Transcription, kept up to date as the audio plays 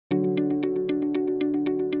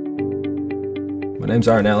My name's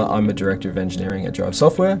Arend. I'm a Director of Engineering at Jive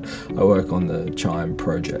Software. I work on the Chime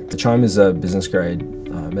project. The Chime is a business-grade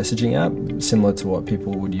messaging app, similar to what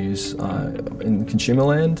people would use in consumer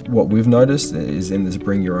land. What we've noticed is in this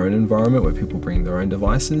bring your own environment where people bring their own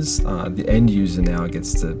devices, the end user now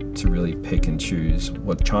gets to really pick and choose.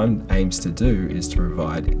 What Chime aims to do is to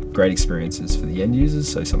provide great experiences for the end users,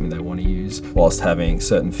 so something they want to use, whilst having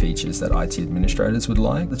certain features that IT administrators would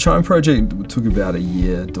like. The Chime project took about a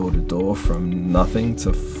year door to door from nothing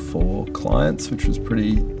to 4 clients, which was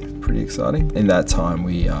pretty exciting. In that time,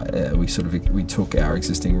 we took our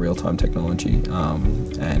existing real-time technology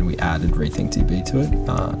and we added RethinkDB to it,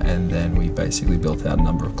 and then we basically built out a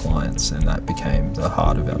number of clients, and that became the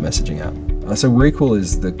heart of our messaging app. So REQL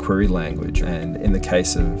is the query language, and in the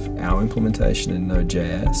case of our implementation in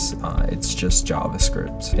Node.js, it's just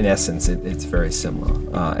JavaScript. In essence, it's very similar,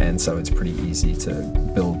 and so it's pretty easy to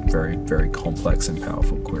build very, very complex and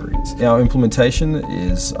powerful queries. Our implementation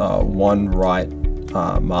is one write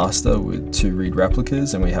master with 2 read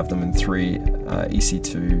replicas, and we have them in 3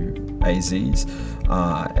 EC2 AZs.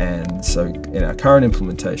 And so in our current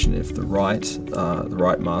implementation, if the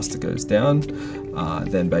write master goes down,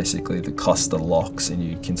 then basically the cluster locks and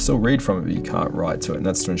you can still read from it, but you can't write to it, and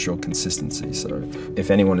that's to ensure consistency. So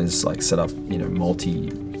if anyone is like set up,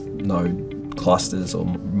 multi-node clusters or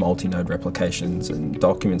multi-node replications and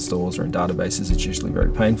document stores or in databases, it's usually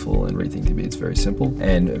very painful, and RethinkDB it's very simple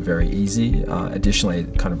and very easy. Additionally,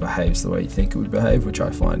 it kind of behaves the way you think it would behave, which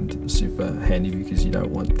I find super handy because you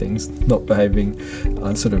don't want things not behaving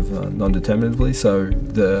non-determinatively. So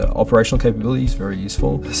the operational capability is very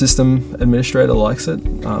useful. The system administrator likes it.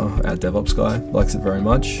 Our DevOps guy likes it very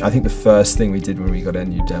much. I think the first thing we did when we got our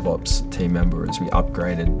new DevOps team member is we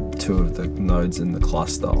upgraded 2 of the nodes in the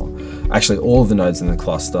cluster. Actually, all of the nodes in the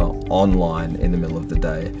cluster online in the middle of the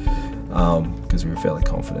day, because we were fairly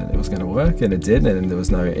confident it was going to work, and it did, and there was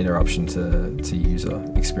no interruption to user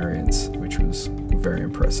experience, which was very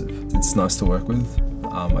impressive. It's nice to work with.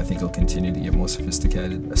 I think it'll continue to get more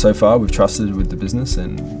sophisticated. So far, we've trusted with the business,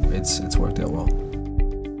 and it's worked out well.